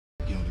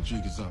The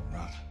jig is up,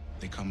 Rock.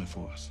 They coming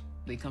for us.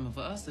 They coming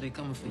for us or they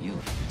coming for you?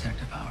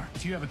 Detective Howard,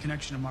 if you have a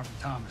connection to Marvin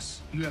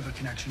Thomas, you have a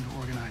connection to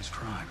organized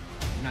crime.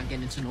 You're not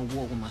getting into no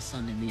war with my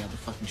son in the other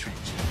fucking trench.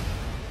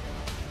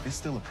 There's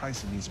still a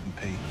price that needs to be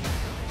paid.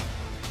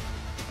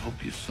 I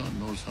hope your son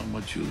knows how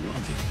much you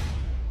love him.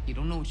 You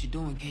don't know what you're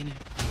doing, Kanan.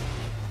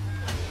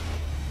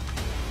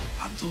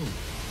 I do.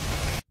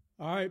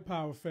 All right,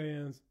 Power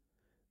fans,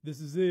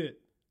 this is it.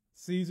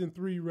 Season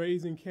 3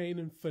 Raising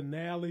Kanan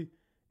finale,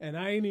 and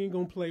I ain't even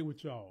gonna play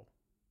with y'all.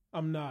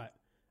 I'm not.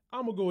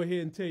 I'm gonna go ahead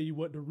and tell you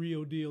what the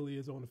real deal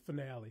is on the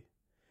finale.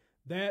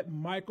 That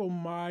Michael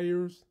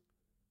Myers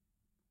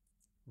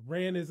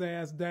ran his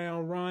ass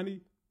down Ronnie.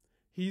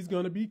 He's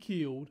gonna be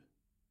killed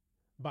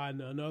by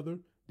none other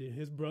than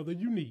his brother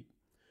Unique,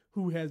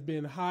 who has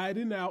been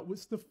hiding out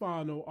with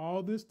Stefano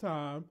all this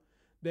time.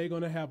 They're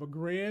gonna have a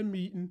grand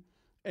meeting,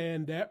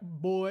 and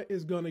that boy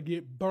is gonna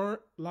get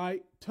burnt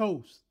like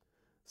toast.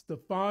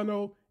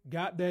 Stefano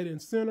got that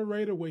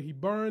incinerator where he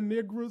burned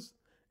niggas,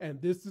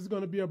 and this is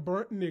going to be a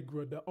burnt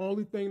nigger. The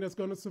only thing that's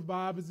going to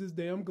survive is his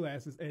damn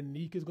glasses, and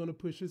Neek is going to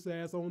push his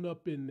ass on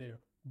up in there.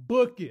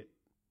 Book it.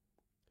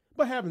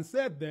 But having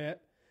said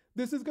that,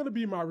 this is going to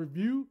be my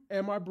review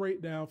and my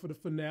breakdown for the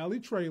finale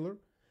trailer.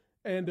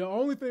 And the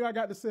only thing I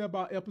got to say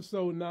about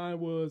episode 9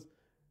 was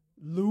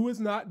Lou is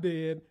not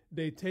dead.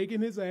 They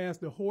taking his ass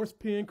to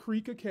Horsepen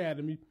Creek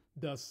Academy,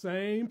 the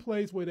same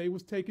place where they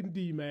was taking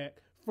D-Mac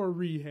for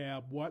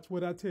rehab. Watch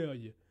what I tell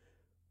you.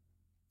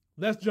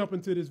 Let's jump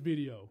into this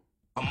video.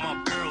 I'm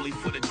up early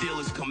for the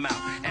dealers come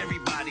out.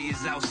 Everybody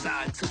is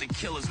outside till the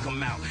killers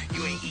come out.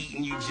 You ain't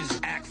eating, you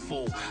just act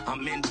full.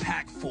 I'm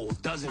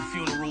impactful. Dozen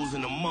funerals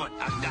in a month,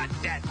 I got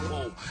that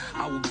full.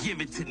 I will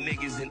give it to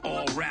niggas in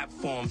all rap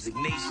forms.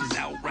 Ignatius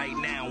out right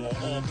now on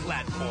all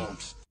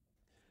platforms.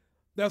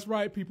 That's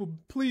right, people.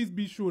 Please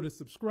be sure to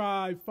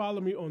subscribe.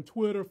 Follow me on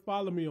Twitter.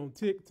 Follow me on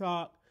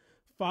TikTok.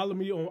 Follow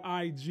me on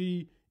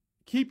IG.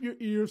 Keep your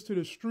ears to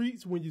the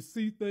streets when you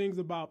see things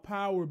about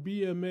Power,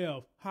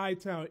 BMF,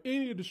 Hightown,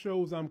 any of the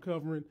shows I'm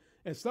covering,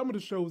 and some of the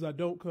shows I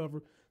don't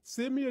cover.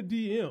 Send me a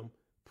DM,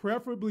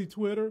 preferably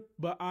Twitter,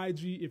 but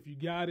IG if you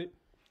got it.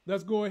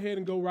 Let's go ahead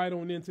and go right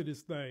on into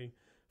this thing.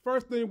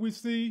 First thing we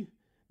see,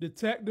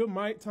 Detective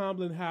Mike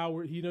Tomlin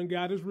Howard. He done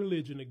got his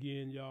religion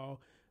again, y'all.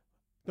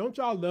 Don't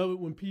y'all love it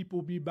when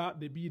people be about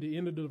to be the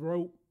end of the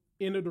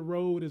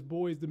road, as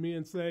boys the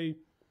men say,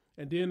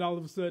 and then all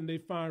of a sudden they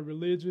find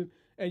religion?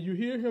 And you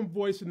hear him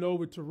voicing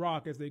over to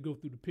Rock as they go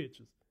through the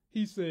pictures.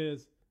 He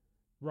says,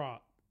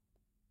 Rock,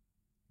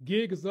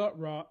 gig is up,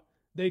 Rock.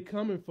 They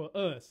coming for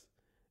us.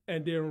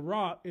 And then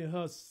Rock, in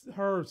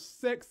her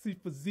sexy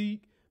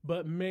physique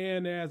but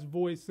man-ass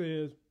voice,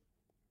 says,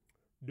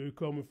 they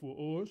coming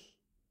for us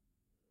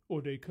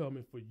or they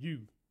coming for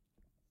you?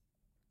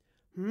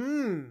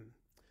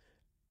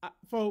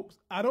 Folks,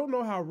 I don't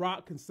know how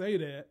Rock can say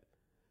that,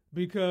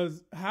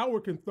 because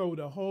Howard can throw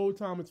the whole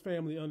Thomas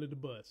family under the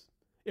bus.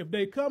 If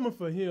they coming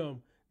for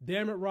him,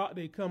 damn it, Rock,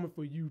 they coming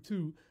for you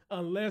too,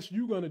 unless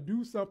you're going to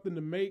do something to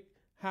make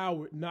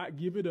Howard not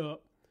give it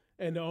up.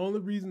 And the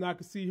only reason I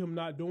can see him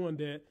not doing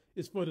that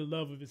is for the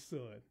love of his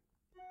son.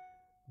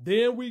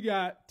 Then we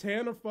got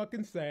Tanner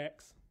fucking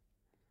Sachs.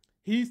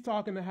 He's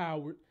talking to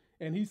Howard,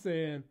 and he's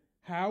saying,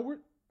 Howard,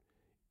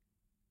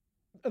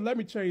 let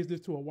me change this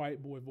to a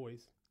white boy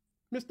voice.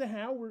 Mr.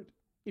 Howard,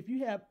 if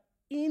you have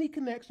any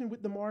connection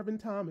with the Marvin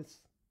Thomas,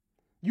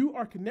 you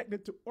are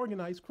connected to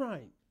organized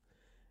crime.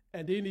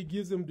 And then he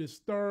gives him this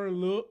stern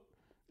look.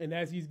 And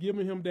as he's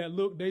giving him that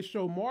look, they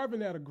show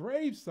Marvin at a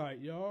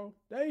gravesite, y'all.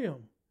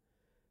 Damn.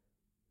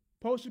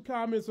 Post your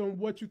comments on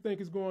what you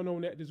think is going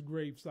on at this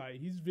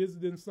gravesite. He's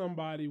visiting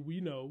somebody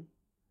we know.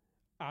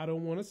 I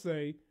don't want to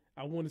say.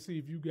 I want to see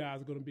if you guys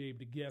are going to be able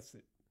to guess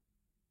it.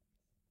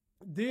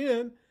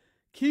 Then,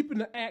 keeping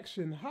the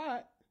action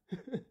hot,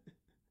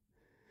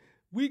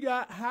 we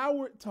got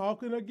Howard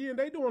talking again.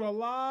 They doing a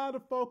lot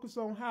of focus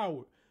on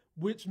Howard,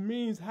 which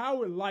means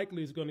Howard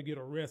likely is going to get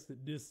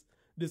arrested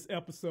this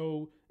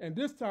episode. And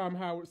this time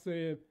Howard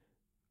said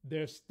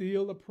there's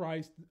still a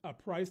price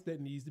that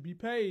needs to be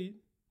paid.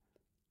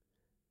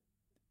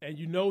 And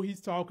you know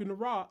he's talking to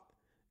Rock,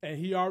 and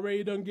he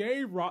already done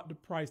gave Rock the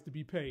price to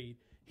be paid.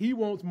 He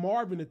wants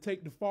Marvin to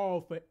take the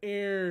fall for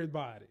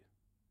everybody.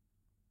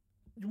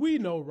 We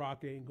know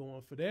Rock ain't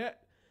going for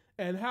that.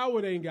 And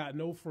Howard ain't got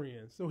no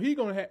friends. So he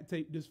going to have to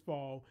take this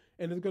fall,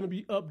 and it's going to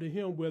be up to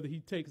him whether he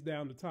takes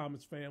down the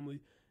Thomas family.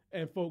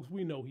 And folks,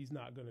 we know he's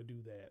not going to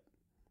do that.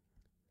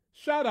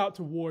 Shout out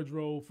to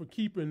Wardrobe for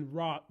keeping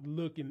Rock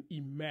looking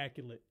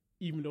immaculate,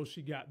 even though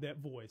she got that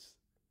voice.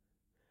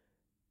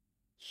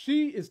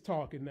 She is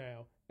talking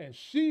now, and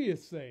she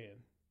is saying,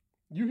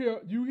 you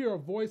hear a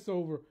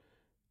voiceover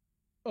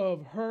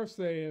of her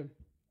saying,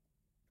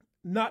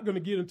 not going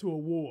to get into a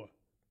war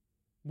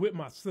with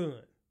my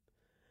son.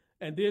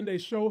 And then they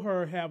show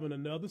her having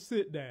another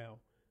sit down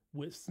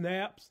with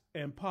Snaps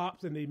and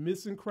Pops, and they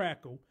missing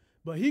Crackle.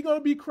 But he going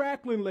to be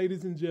crackling,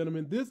 ladies and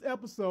gentlemen. This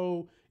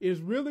episode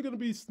is really going to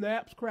be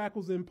Snaps,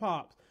 Crackles, and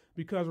Pops,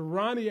 because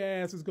Ronnie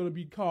ass is going to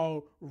be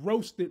called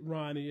Roasted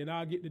Ronnie, and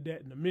I'll get to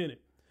that in a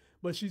minute.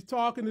 But she's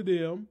talking to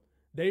them.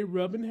 They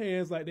rubbing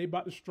hands like they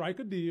about to strike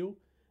a deal.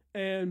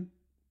 And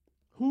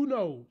who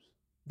knows?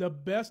 The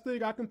best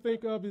thing I can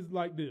think of is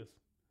like this.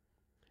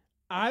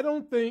 I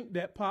don't think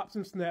that Pops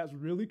and Snaps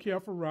really care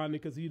for Ronnie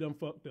because he done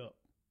fucked up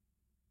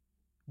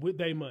with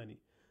their money.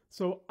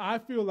 So I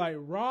feel like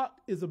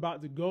Rock is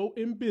about to go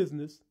in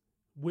business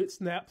with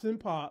Snaps and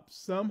Pops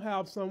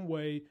somehow, some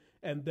way,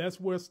 and that's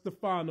where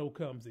Stefano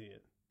comes in.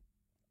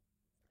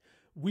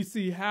 We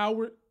see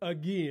Howard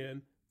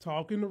again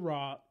talking to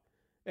Rock,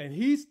 and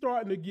he's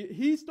starting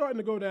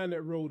to go down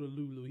that road of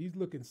Lulu. He's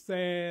looking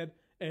sad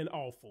and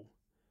awful.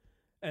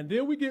 And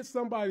then we get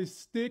somebody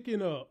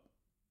sticking up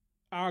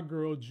our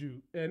girl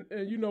Juke. And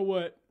you know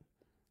what?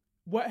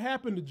 What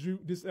happened to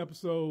Juke this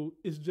episode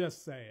is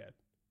just sad.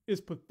 It's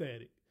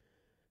pathetic.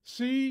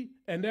 She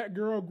and that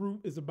girl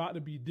group is about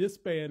to be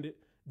disbanded.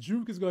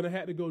 Juke is going to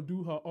have to go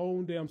do her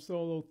own damn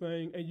solo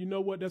thing. And you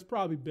know what? That's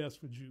probably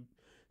best for Juke.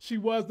 She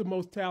was the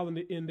most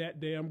talented in that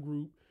damn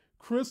group.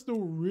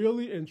 Crystal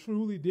really and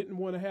truly didn't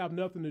want to have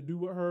nothing to do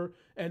with her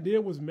and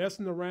then was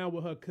messing around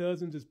with her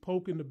cousin, just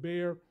poking the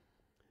bear.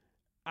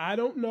 I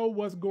don't know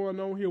what's going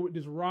on here with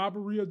this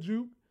robbery of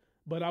Juke,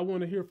 but I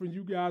want to hear from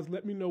you guys.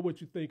 Let me know what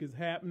you think is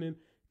happening.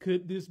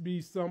 Could this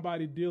be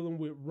somebody dealing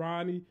with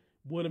Ronnie,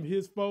 one of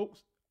his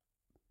folks?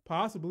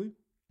 Possibly.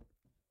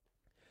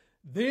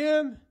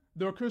 Then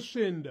the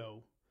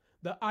crescendo,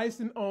 the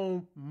icing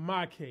on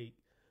my cake.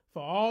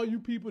 For all you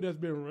people that's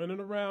been running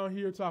around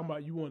here talking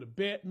about you want to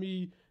bet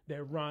me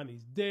that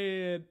Ronnie's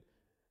dead.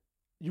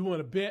 You want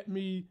to bet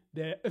me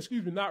that,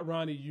 not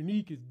Ronnie,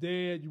 Unique is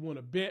dead. You want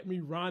to bet me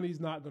Ronnie's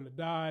not going to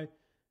die.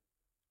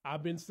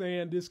 I've been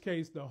saying this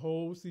case the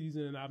whole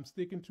season and I'm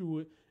sticking to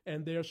it,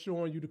 and they're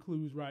showing you the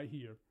clues right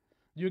here.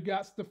 You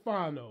got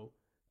Stefano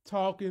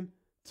talking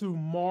to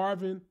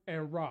Marvin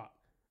and Rock.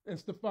 And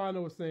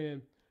Stefano is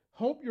saying,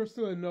 hope your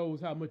son knows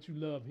how much you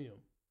love him.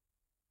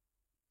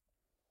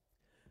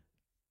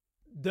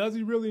 Does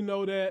he really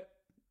know that?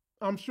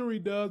 I'm sure he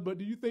does, but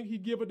do you think he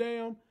give a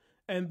damn?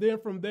 And then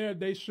from there,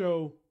 they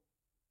show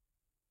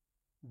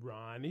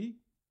Ronnie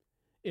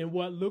in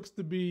what looks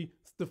to be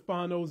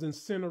Stefano's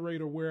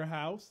incinerator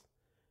warehouse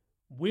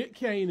with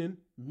Kanan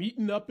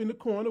meeting up in the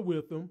corner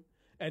with him.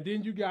 And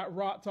then you got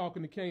Rock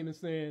talking to Kanan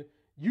saying,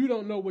 you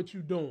don't know what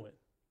you're doing.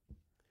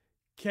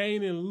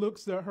 Kanan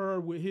looks at her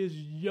with his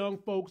young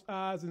folks'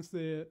 eyes and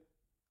said,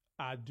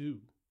 I do.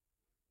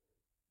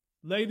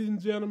 Ladies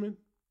and gentlemen,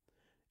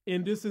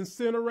 in this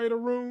incinerator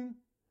room,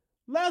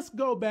 let's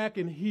go back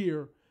and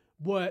hear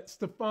what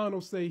Stefano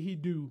say he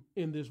do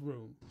in this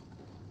room.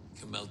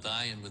 Can melt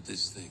iron with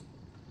this thing.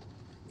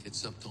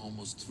 Gets up to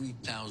almost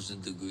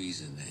 3,000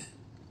 degrees in there.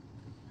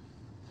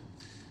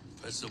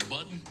 Press a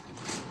button,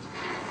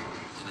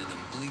 and in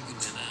a blink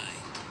of an eye,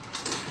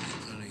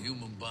 you turn a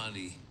human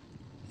body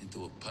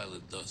into a pile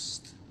of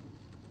dust.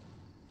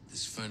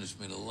 This furnace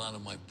made a lot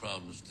of my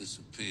problems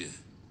disappear.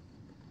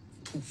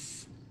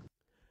 Poof.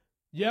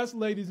 Yes,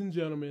 ladies and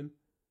gentlemen,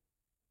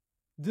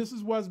 this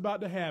is what's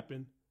about to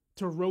happen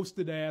to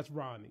roasted ass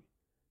Ronnie.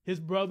 His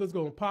brother's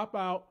going to pop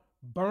out,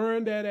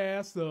 burn that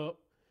ass up.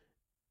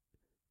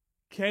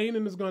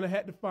 Kanan is going to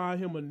have to find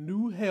him a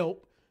new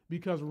help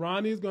because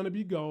Ronnie is going to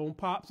be gone.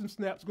 Pops and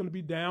Snaps going to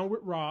be down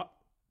with Rock.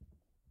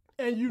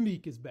 And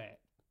Unique is back,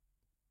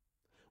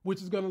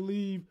 which is going to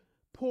leave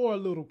poor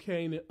little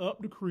Kanan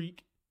up the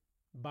creek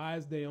by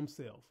his damn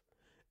self.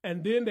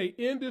 And then they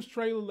end this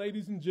trailer,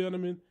 ladies and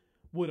gentlemen,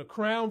 with a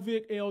Crown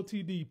Vic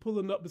LTD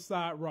pulling up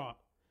beside Rock.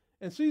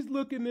 And she's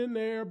looking in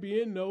there,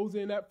 being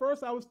nosy. And at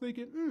first I was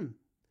thinking,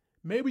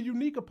 maybe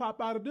Unique will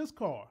pop out of this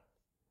car.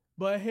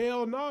 But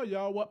hell no,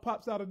 y'all. What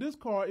pops out of this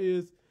car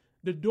is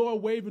the door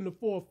waving the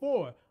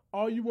 4-4.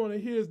 All you want to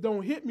hear is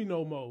don't hit me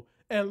no more.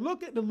 And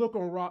look at the look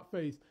on Rock's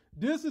face.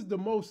 This is the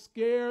most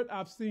scared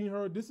I've seen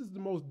her. This is the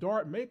most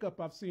dark makeup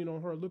I've seen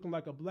on her, looking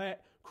like a black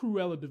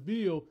Cruella de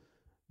Vil.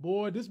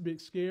 Boy, this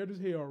bitch scared as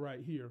hell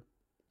right here.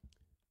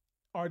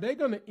 Are they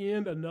going to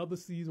end another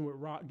season with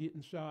Rock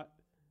getting shot?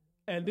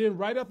 And then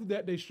right after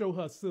that, they show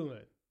her son,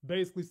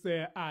 basically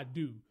saying, I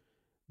do.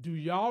 Do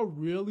y'all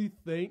really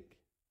think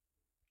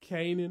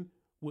Kanan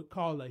would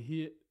call a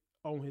hit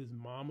on his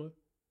mama?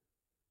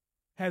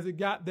 Has it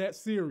got that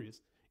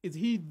serious? Is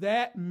he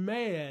that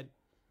mad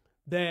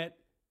that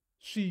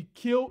she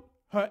killed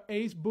her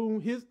his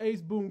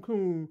Ace Boone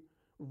Coon,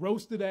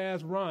 roasted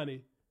ass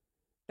Ronnie,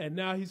 and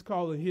now he's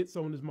calling hits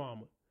on his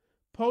mama?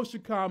 Post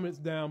your comments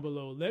down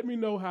below. Let me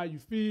know how you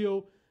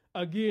feel.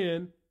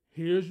 Again,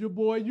 here's your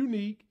boy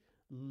Unique,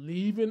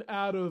 leaving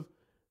out of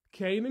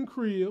Kanan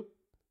crib,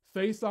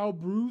 face all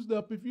bruised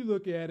up if you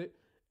look at it.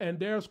 And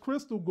there's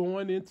Crystal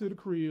going into the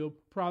crib,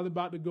 probably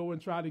about to go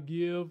and try to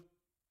give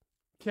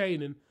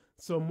Kanan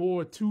some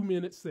more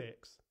 2-minute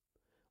sex.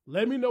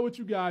 Let me know what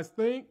you guys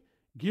think.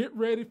 Get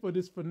ready for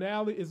this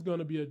finale. It's going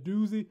to be a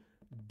doozy.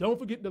 Don't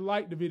forget to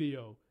like the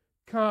video,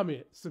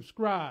 comment,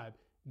 subscribe,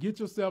 get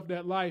yourself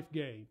that life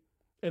game.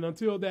 And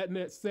until that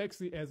next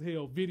sexy as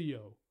hell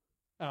video,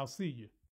 I'll see you.